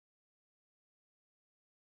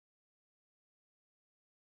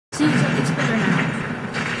See, it's better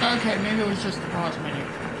now. Okay, maybe it was just the pause menu.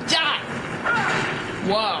 Die!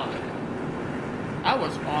 Whoa. That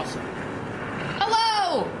was awesome.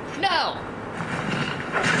 Hello! No!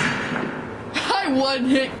 I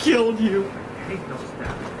one-hit killed you. Ain't no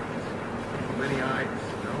stab. Many eyes,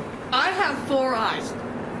 no? I have 4 eyes.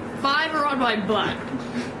 5 are on my butt.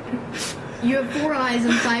 You have 4 eyes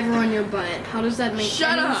and 5 are on your butt. How does that make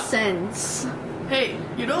Shut any up. sense? Hey,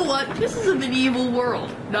 you know what? This is a medieval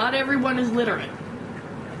world. Not everyone is literate.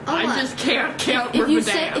 Oh, I what? just can't count If worth you a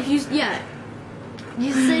say, damn. if you, yeah,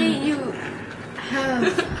 you say you have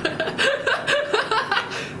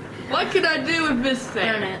What can I do with this thing?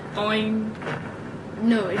 Internet. Boing.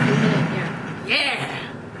 no, if you hit it, yeah.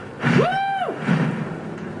 Yeah!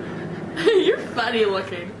 Woo! You're funny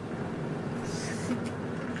looking.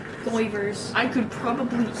 Goivers. I could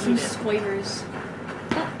probably Some eat it. squavers.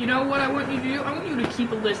 You know what I want you to do? I want you to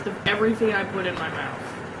keep a list of everything I put in my mouth.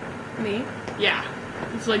 Me? Yeah.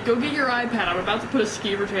 It's like, go get your iPad. I'm about to put a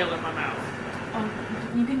skeever tail in my mouth.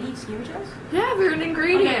 You can eat skeever tails? Yeah, they're an Okay,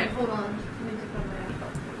 ingredient. hold on. Let me take my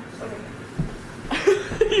okay.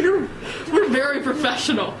 We're very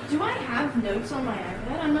professional. Do I have notes on my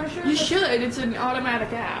iPad? I'm not sure. You if should. It's an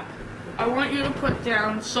automatic app. I want you to put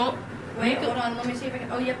down salt. Wait, hold on. Let me see if I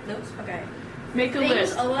can. Oh, yep, notes. Okay. Make a Things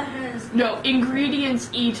list. Ola has. No, ingredients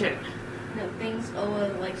eaten. No, things Ola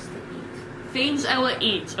likes to eat. Things Ella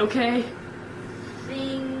eats, okay?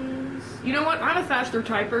 Things. You know what? I'm a faster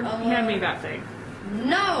typer. Hand me that thing.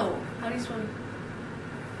 No! How do you spell?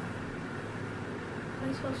 How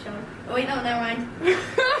do you spell shove? Oh, wait, no, never mind.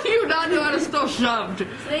 You not know how to spell shoved.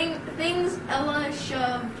 Things Ella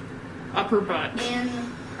shoved Up her butt. in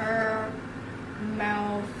her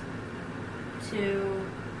mouth to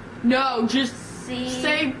No, just see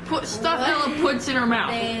say put stuff what Ella puts in her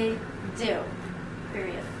mouth. they do.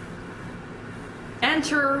 Period.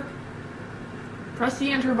 Enter. Press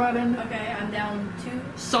the enter button. Okay, I'm down 2.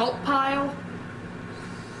 Salt pile.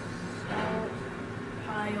 Salt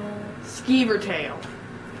pile. Skeever tail.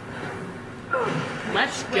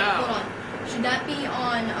 Let's Wait, go. hold on. Should that be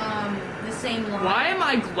on the same line? Why am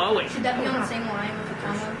I glowing? Should that be on the same line with the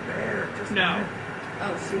comma? There, just No. a minute.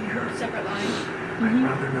 Oh, See her. separate line. I'd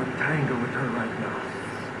rather not tangle with her right now.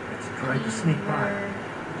 Let's try to sneak by.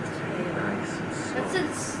 Just take it nice and slow. That's a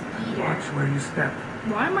speeder. Watch where you step.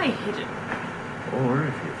 Why am I hidden? Or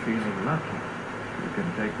if you're feeling lucky, you can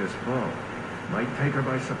take this bow. Might take her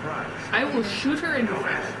by surprise. I will shoot her in the Go face.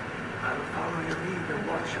 ahead. I'll follow your lead and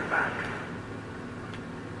watch your back.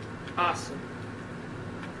 Awesome.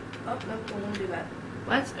 Oh, nope, we won't do that.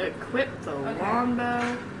 Let's equip the Okay.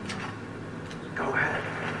 longbow. Go ahead.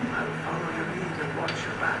 I'll follow your lead and watch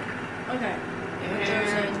your back. Okay.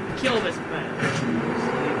 And kill this thing.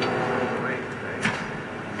 Great, thanks.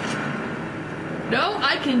 No,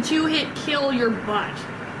 I can 2-hit kill your butt.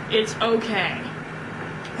 It's okay.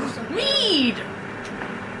 Mead!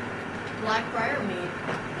 Blackbriar mead.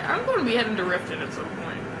 I'm going to be heading to Riften at some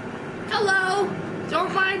point. Hello!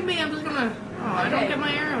 Don't mind me, I'm just gonna... Oh, I don't Okay. get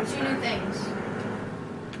my arrows 2 new back. things.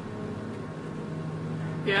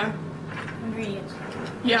 Yeah? Ingredients.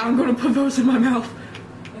 Yeah, I'm gonna put those in my mouth.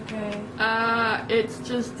 Okay. It's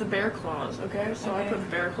just the bear claws, okay? So I Okay.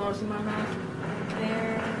 put bear claws in my mouth.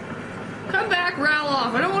 There. Come back,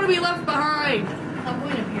 Raloff! I don't want to be left behind! I'm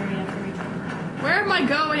going to period after each. Where am I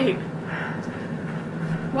going?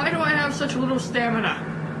 Why do I have such little stamina?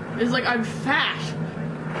 It's like I'm fat.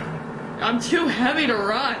 I'm too heavy to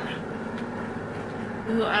run.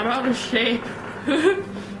 I'm out of shape. Look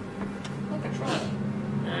at Troy.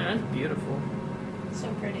 Yeah, that's beautiful. It's so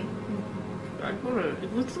pretty.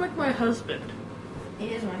 It looks like my husband. He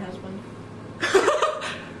is my husband.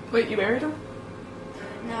 Wait, you married him?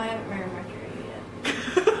 No, I haven't married Mercury yet.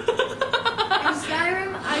 In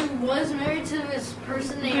Skyrim, I was married to this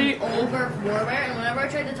person named Olbert Warbear, and whenever I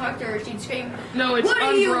tried to talk to her, she'd scream, No, it's "What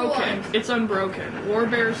do you unbroken. want?" It's unbroken.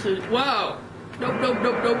 Warbear says, whoa! Nope, nope,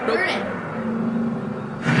 nope, nope, nope. Burn it!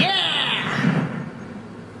 Yeah!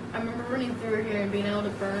 I remember running through here and being able to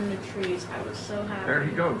burn the trees. I was so happy. There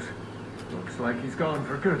he goes. Looks like he's gone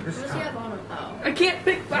for good this What does he have time. on him? Oh. I can't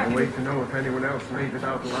pick back. I'll wait to know if anyone else made it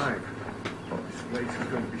out alive. Oh, this place is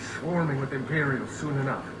going to be swarming with Imperials soon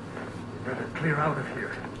enough. Better clear out of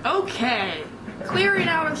here. Okay. Clearing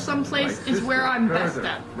out of some place My is where I'm sister, best Gerda,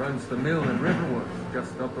 at. runs the mill in Riverwood,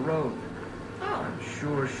 just up the road. Oh. I'm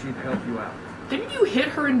sure she'd help you out. Didn't you hit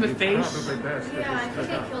her in the It's face? probably best if Yeah, I it's think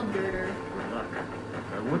cut I out. killed Girder. Good luck.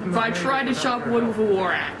 I wouldn't If have I made tried it to without chop your wood help. with a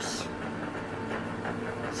war axe.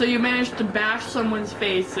 So you managed to bash someone's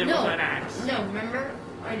face in No. with an axe. No, remember?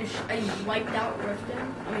 I wiped out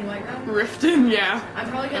Riften. I mean, Whiterun. Riften, yeah. I'm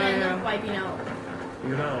probably gonna Oh, end yeah. up wiping out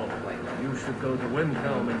You know, you should go to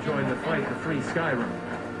Windhelm and join the fight to free Skyrim.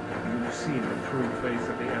 You've seen the true face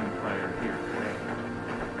of the Empire here today.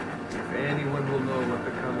 If anyone will know what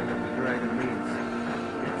the coming of the dragon means,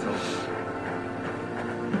 it's over.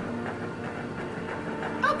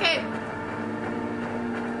 Okay.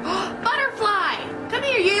 Butterfly! Come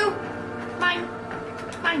here, you! Mine.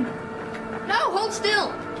 Mine. No, hold still!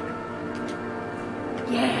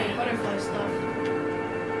 Yeah. Butterfly stuff.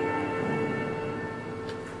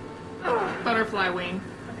 Butterfly wing.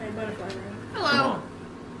 Okay, butterfly ring. Hello. Come on.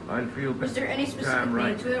 I feel Was there any specific damn name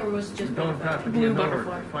right. to it, or was it You just don't butterfly? have to be Blue a Nord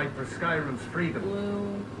butterfly. to fight for Skyrim's freedom.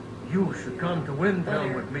 Blue. You should come to Windhelm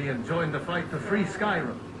Butter. with me and join the fight to free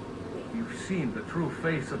Skyrim. You've seen the true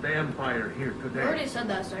face of the Empire here You today. already said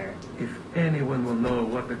that, sir. If anyone will know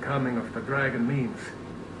what the coming of the dragon means,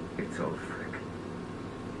 it's Ulfric.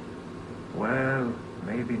 Well,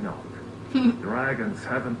 maybe not. Dragons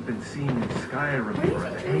haven't been seen in Skyrim Where do you for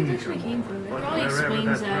think an it age or actually came more. from? It But probably wherever explains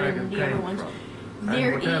that that dragon in the other came ones. from,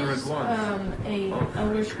 There and whatever is it was, a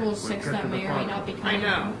Elder Scrolls 6 get that to the may or may not be bottom. I coming.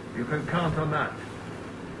 know. you can count on that.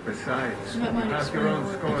 Besides, So you that might have explain your own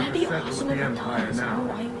more. score But that'd to be settle awesome with if the it Empire does. now.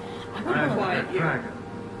 Oh, I And would love quiet that you. dragon.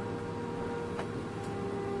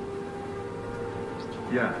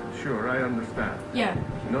 Yeah, sure, I understand. Yeah.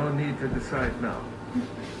 No need to decide now.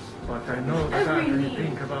 But I know that after you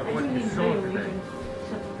think about what you saw today,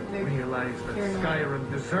 realize that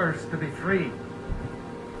Skyrim deserves to be free.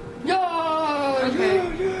 Yo! Okay.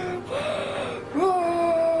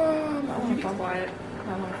 I want to follow. Quiet.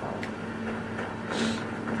 I want to follow.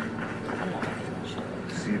 I'm not making that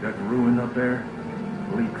shit. See that ruin up there?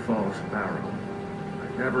 Bleak Falls Barrow.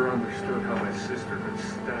 I never understood how my sister could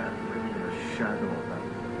stand living in the shadow of that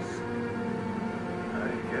place. I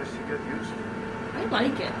guess you get used to it. I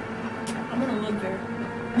like it. I'm gonna live there.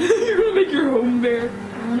 You're gonna make your home there.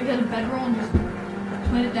 I'm gonna get a bedroll and just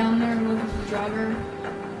put it down there and live with the jogger.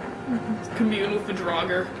 Commune with the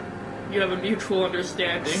Draugr. You have a mutual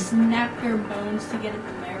understanding. Snap their bones to get at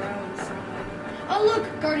the marrow and stuff. Oh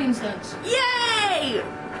look, Guardian Stones. Yay!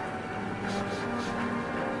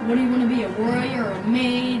 What do you want to be? A warrior, a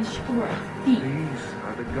mage, or a thief? These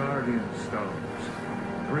are the Guardian Stones.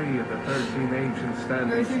 3 of the 13 ancient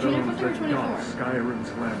standing Or 13 or stones 14 or that 24? dot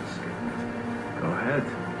Skyrim's landscape. Go ahead.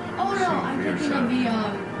 Oh no, See I'm for thinking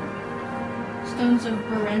yourself. of the Stones of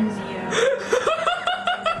Berenzia.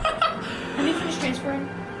 Have you finished transferring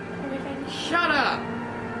everything? Shut up!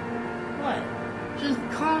 What? Just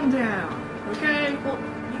calm down, okay? Well,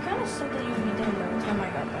 you kind of said that you would be done by the time I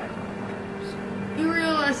got back. You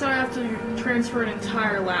realize that I have to transfer an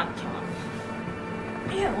entire laptop.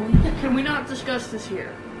 Yeah, well, you Can we not discuss this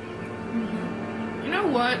here? You know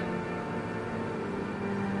what?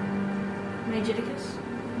 Magicus.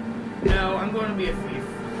 No, I'm going to be a thief.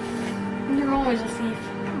 You're always a thief.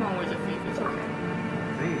 I'm always a thief, it's okay.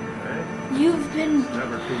 Thief, eh? You've been.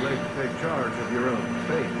 Never too late to take charge of your own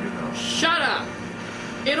fate, you know. Shut up!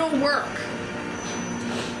 It'll work.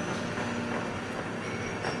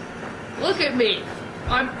 Look at me.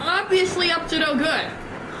 I'm obviously up to no good.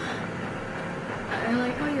 I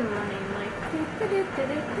like how you're running, like.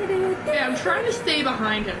 Yeah, I'm trying to stay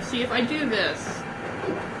behind him. See if I do this.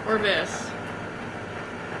 Or this.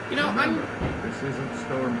 You know, Remember, this isn't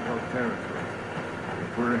Stormcloak territory.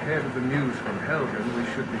 If we're ahead of the news from Helgen, we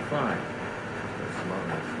should be fine. As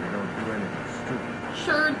long as we don't do anything stupid.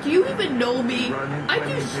 Sure, do you even know me? Run into I do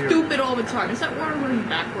any deer. stupid all the time. Is that why I'm running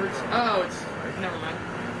backwards? Oh, it's... Never mind.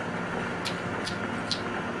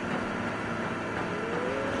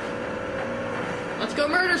 Let's go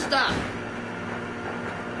murder stuff!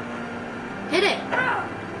 Hit it!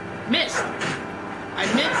 Missed! I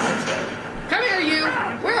missed! Come here, you!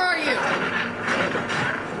 Where are you?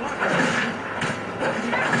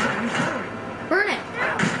 Burn it!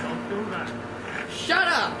 Don't do that. Shut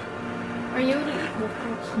up! Are you able to eat wolf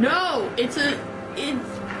corpse? No! It's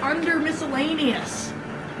under miscellaneous.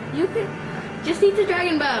 You could just eat the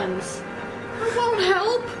dragon bones. That won't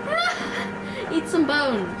help! Eat some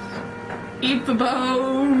bones. Eat the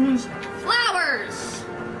bones! Flowers!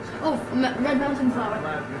 Oh, red mountain flower.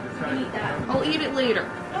 Glad you decided Eat that. I'll eat it later.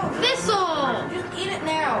 Thistle! Just eat it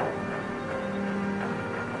now.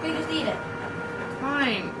 Okay, just eat it.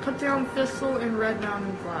 Fine. Put down thistle and red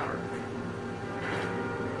mountain flower.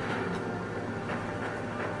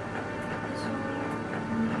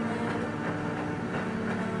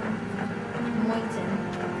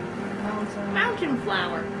 Mountain. Mountain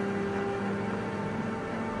flower.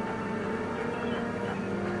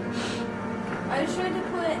 I was trying to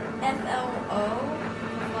put FLO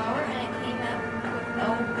flower and it came out with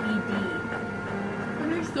LPD. What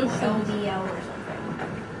makes those Or sounds? LDL or something.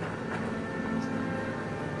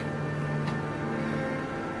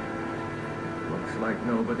 like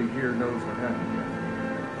nobody here knows what happened yet.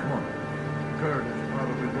 Come on. Kurt is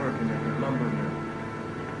probably working in the lumber mill.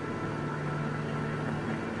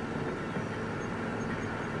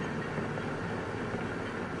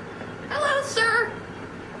 Hello, sir.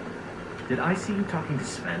 Did I see you talking to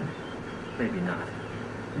Sven? Maybe not.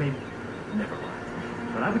 Maybe... Never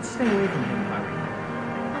mind. But I would stay away from him if I were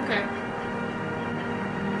you. Okay.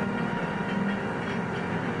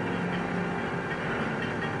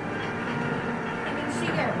 I can see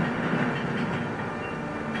her.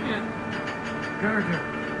 Yeah. Gerger.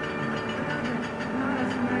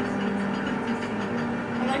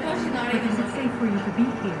 I like how she's not even Is it looking. safe for you to be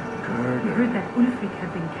here? We Gerger. heard that Ulfric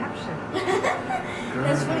had been captured.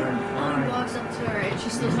 That's funny. I'm He fine. walks up to her and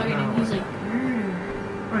she's still talking and he's like,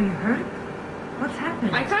 Are you hurt? What's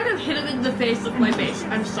happened? I kind of hit him in the face with my mace.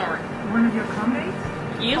 I'm sorry. One of your comrades?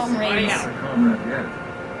 Yes, I Comrades. Not a am. comrade yet. A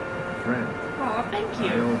friend. Aw, thank I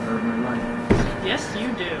you. owe her my life. Yes, you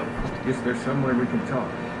do. Is there somewhere we can talk?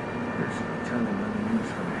 There's no telling when the news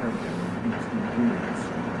from Helgen needs to be hearing us.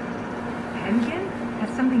 Helgen? Has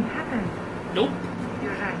something happened? Nope.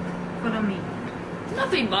 You're right. Follow me.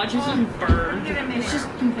 Nothing much. It's just burned. Here a minute. it's just I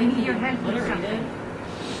need your help Let with her read something. it.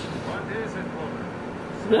 What is it, woman?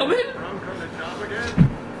 Woman? Drunk on the job again?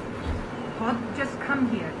 Pod, just come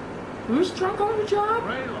here. Who's drunk on the job?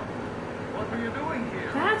 Raylo, what were you doing here?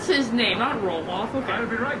 That's his name, not Roloff. I'll Okay.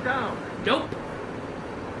 be right down. Nope.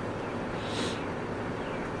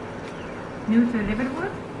 New to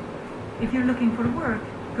Riverwood? If you're looking for work,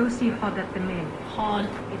 go see Hod at the mill. Hod.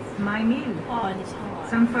 It's my mill. Hod is hot.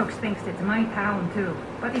 Some folks thinks it's my town too,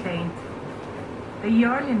 but it ain't. The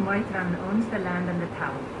Jarl in Whiterun owns the land and the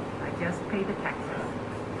town. I just pay the taxes.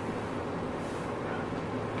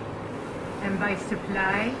 And by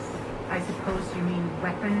supplies, I suppose you mean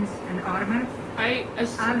weapons and armor?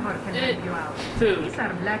 Alvar can help you out. Food. He's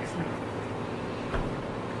our blacksmith.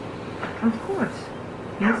 Of course.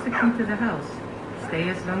 Here's the key to the house. Stay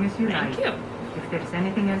as long as you Thank like. you. If there's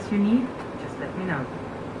anything else you need, just let me know.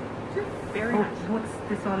 Very Oh, nice. what's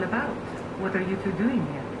this all about? What are you two doing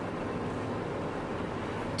here?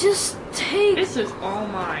 Just take. This is all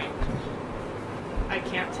mine. I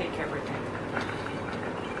can't take everything.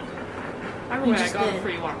 By the You way, I just got a did.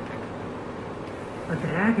 free lockpick. A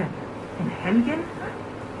dragon? In Helgen?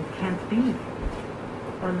 It can't be.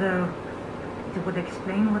 Although, it would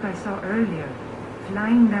explain what I saw earlier.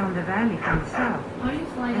 Flying down the valley from the south. How do you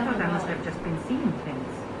fly I down thought the I must valley? have just been seeing things.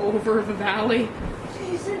 Over the valley.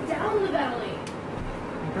 She said down the valley.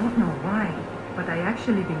 I don't know why, but I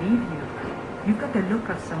actually believe you. You've got the look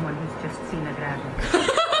of someone who's just seen a dragon.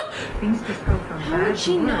 Things just go from How bad would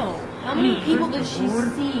she to worse. know? How many people does she War,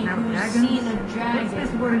 see now who's dragons. seen a What's this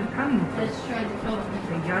dragon world coming to? that's tried to kill them?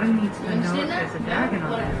 The Jarl needs to You know if understand there's a that? dragon Yeah,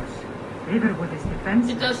 on whatever. the loose. Riverwood is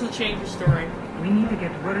defenseless. It doesn't change the story. We need to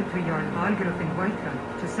get word to Jarl Algrove in Whiterun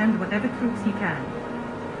to send whatever troops he can.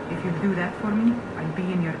 If you'll do that for me, I'll be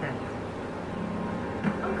in your debt.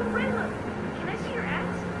 Uncle Raylo, can I see your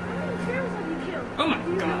axe? How many sparrows have you killed? Oh my Do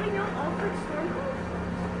you god. really know Alfred's Stormhold?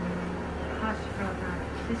 Hush, Rhoda.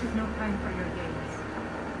 This is no time for your games.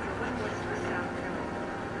 So when was this after?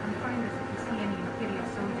 And find us if you see any Imperial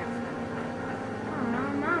soldiers. Oh,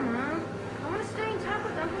 Mama. I want to stay and talk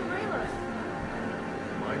with Uncle Raylo.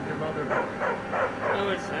 Mind your mother. Oh,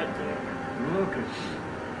 it's that dude. Look at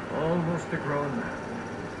you. Almost a grown man.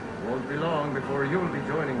 Won't be long before you'll be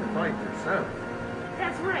joining the fight yourself.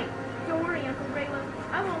 That's right. Don't worry, Uncle Raylo.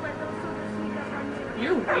 I won't let those soldiers sneak up on me.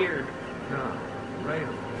 You're weird. Now,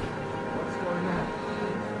 Raylo, what's going on?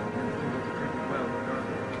 You look pretty well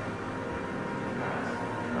guarded.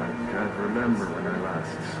 I can't remember when I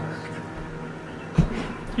last slept.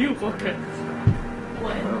 You look at.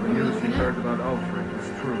 What? Well, the What are you news looking we at? heard about Alfred was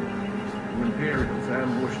true. The Imperials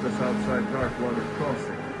ambushed us outside Darkwater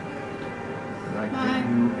Crossing. And I Why?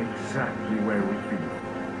 knew exactly where we'd be.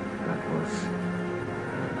 That was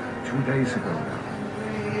 2 days ago now.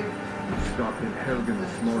 We stopped in Helgen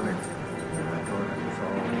this morning, and I thought it was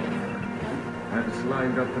all over. Had us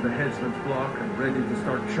lined up to the headsman's block and ready to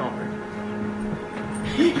start chopping.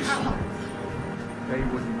 They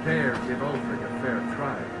wouldn't dare give Ulfric a fair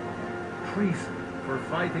trial. Treason for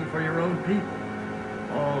fighting for your own people.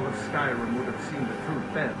 All of Skyrim would have seen the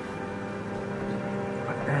truth then.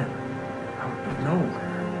 But then, out of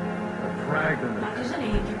nowhere, a dragon There's an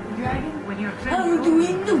age dragon. When you're How do we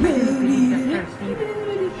know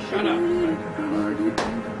Shut up. hardly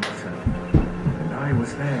believe in myself. And I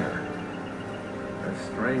was there. As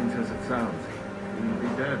strange as it sounds, we'd be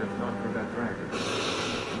dead if not for that dragon. In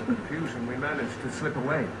the confusion, we managed to slip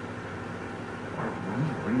away. Are we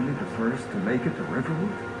really the first to make it to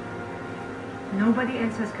Riverwood? Nobody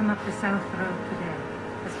else has come up the South Road today,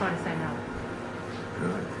 as far as I know.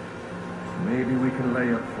 Good. Maybe we can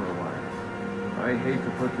lay up for a while. I hate to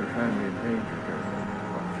put your family in danger, Carol,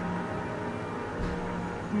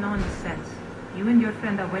 Nonsense. You and your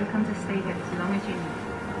friend are welcome to stay here as long as you need.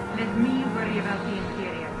 Let me worry about the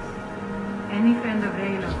Imperials. Any friend of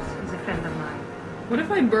Raylo's is a friend of mine. What if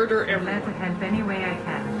I murder I'm glad to everyone? help any way I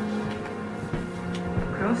can.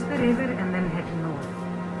 Cross the river and then head north.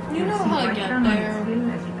 You You'll know see how to right get down on there. this hill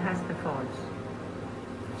as you pass the falls.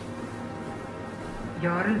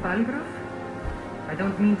 Jarl Balgruf? I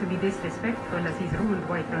don't mean to be disrespectful, as he's ruled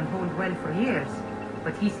Whiterun Hold well for years,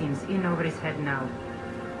 but he seems in over his head now.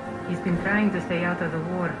 He's been trying to stay out of the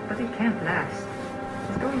war, but it can't last.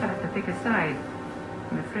 He's going to have to pick a side.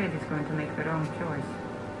 I'm afraid he's going to make the wrong choice.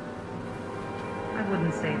 I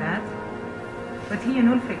wouldn't say that. But he and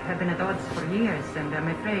Ulfric have been at odds for years, and I'm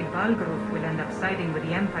afraid Balgruf will end up siding with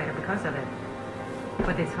the Empire because of it.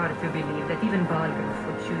 But it's hard to believe that even Balgruf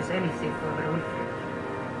would choose Elisif over Ulfric.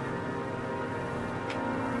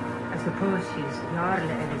 I suppose she's Jarl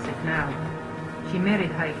Elisif now. She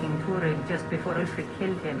married High King Turid just before Ulfric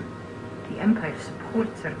killed him. The Empire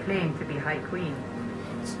supports her claim to be High Queen.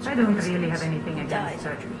 I don't really have anything against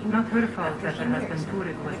her. Not her fault that her husband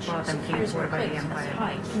Turid was bought and paid for by the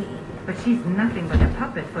Empire. But she's nothing but a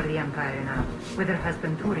puppet for the Empire now, with her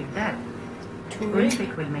husband Turid dead.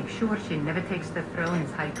 Ulfric will make sure she never takes the throne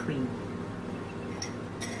as High Queen.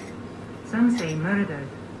 Some say murdered,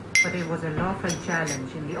 but it was a lawful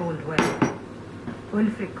challenge in the old way.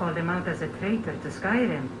 Ulfric called him out as a traitor to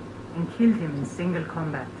Skyrim and killed him in single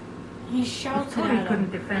combat. He If shouted Turid at couldn't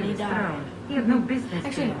him defend and he his died. throne, he had no business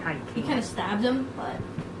Actually, being High he King. kind of stabbed him, but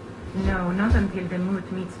No, not until the moot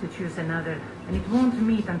meets to choose another, and it won't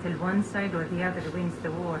meet until one side or the other wins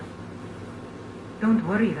the war. Don't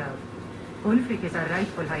worry though. Ulfric is our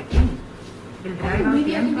rightful High King. He'll drive out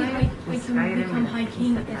maybe the I can be Empire, high, and I can Skyrim become will High be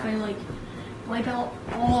King peace at if I last. like wipe out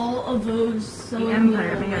all of those. The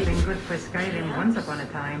Empire may have been good for Skyrim once upon a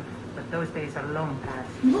time, but those days are long past.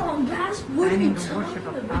 Long past. What are you Banning the worship of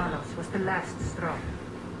talking about? Talos was the last straw.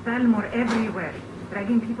 Thalmor everywhere,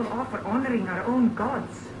 dragging people off for honoring our own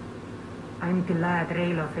gods. I'm glad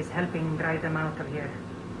Raylof is helping drive them out of here.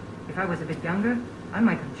 If I was a bit younger, I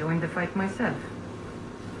might have joined the fight myself.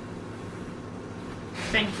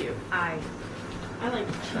 Thank you. I like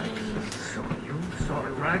cheese. So you saw a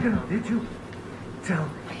dragon, did you? Tell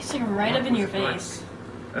me. It's like right up in your was it like? face.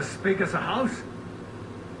 As big as a house?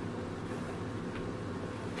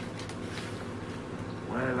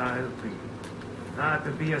 Well, I'll be.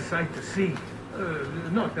 That'd be a sight to see.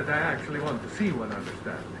 Not that I actually want to see one,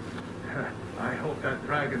 understand. I hope that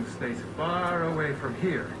dragon stays far away from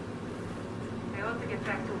here. I ought to get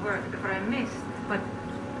back to work before I missed, but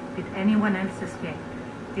did anyone else escape?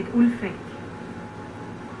 Did Ulfric?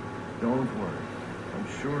 Don't worry. I'm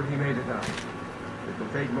sure he made it out.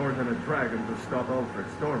 It'll take more than a dragon to stop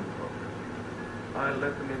Ulfric's stormcloak. I'll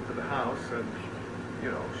let them into the house and,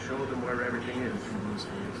 show them where everything is.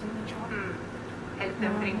 Help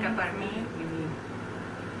them drink up our meal, you mean?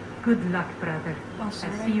 Good luck, brother. Oh, I'll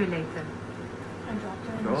sorry. see you later. I dropped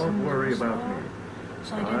it. Don't worry about me.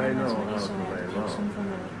 So I didn't I have know as many, how so to I had lay to low. take some from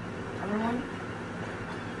the other one.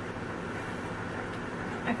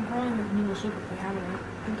 I can probably make noodle soup if we have it.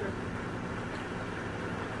 Okay.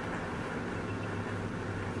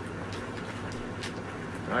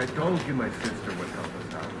 I told you my sister would help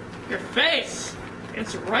us out. Your face!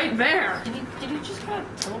 It's right there! Did you just kind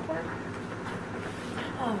of teleport?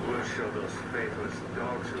 Oh, We'll show those faithless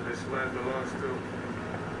dogs who this land belongs to.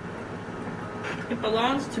 It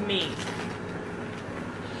belongs to me.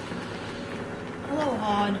 hello,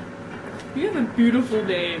 Hod. You have a beautiful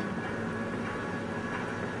day.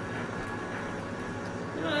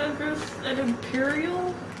 There's an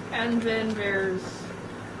Imperial, and then there's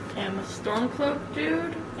a Stormcloak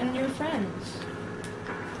dude. And your friends.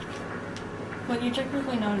 But you're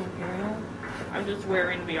technically not an Imperial. I'm just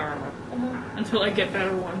wearing the armor Uh-huh. until I get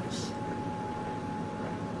better ones.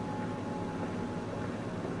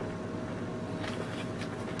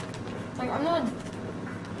 Like, I'm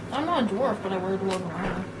not a dwarf, but I wear dwarf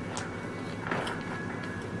armor.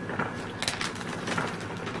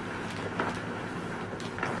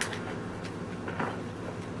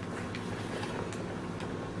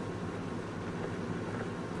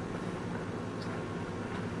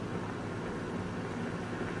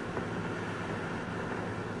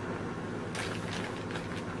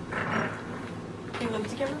 They live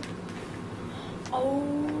together? Oh,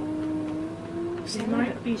 They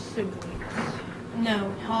might be siblings.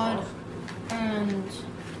 No, Hod and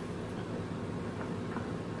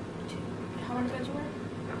how many beds were?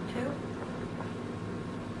 2?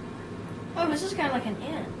 this is kind of like an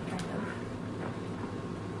ant, kind of.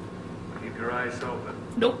 Keep your eyes open.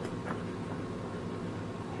 Nope.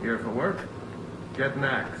 Here for work? Get an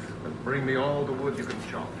axe and bring me all the wood you can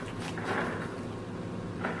chop.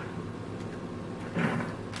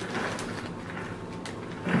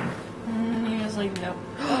 He was like, nope.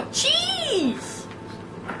 Cheese!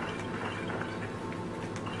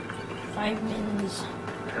 5 minutes.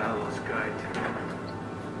 Talos guide to you.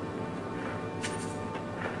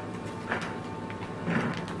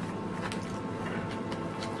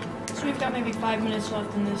 So we've got maybe 5 minutes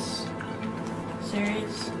left in this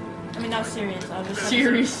series. I mean, not series.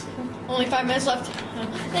 Series. Only 5 minutes left.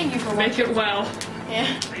 Thank you for Make watching. it well.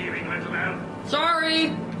 Yeah. Leaving, little elf.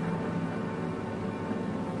 Sorry!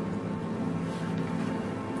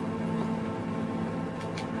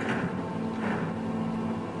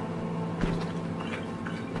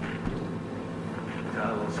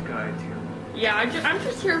 Talos guide to you. Yeah, I'm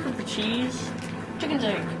just here for the cheese. Chicken's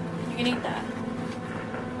egg. You can eat that.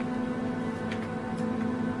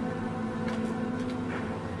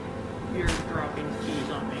 You're dropping cheese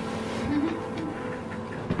on me.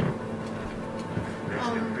 Next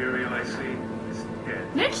Imperial I see is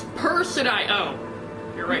dead. Next person oh.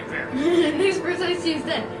 You're right there. Next person I see is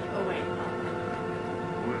dead. Oh, wait.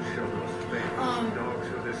 We'll show those faithless dogs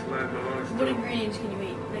who this land belongs What to. ingredients can you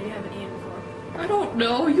eat that you haven't eaten before? I don't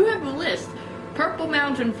know. You have a list. Purple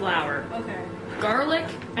mountain flower, Okay. garlic,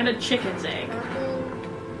 and a chicken's egg. Purple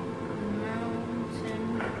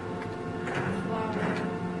mountain flower.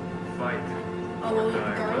 Fight. Oh, well,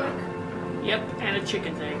 garlic. Yep, and a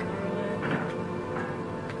chicken's egg.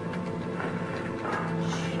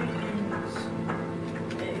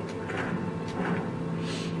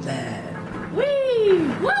 Chicken's egg. Whee!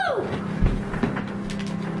 Woo!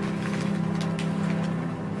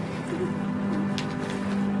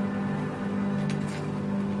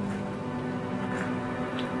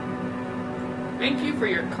 Thank you for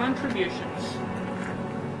your contributions.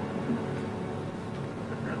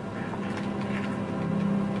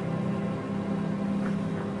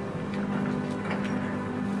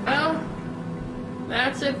 Well,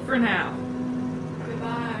 that's it for now.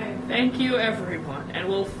 Goodbye. Thank you, everyone, and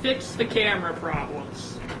we'll fix the camera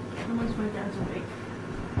problems. Once my dad's awake.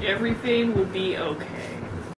 Everything will be okay.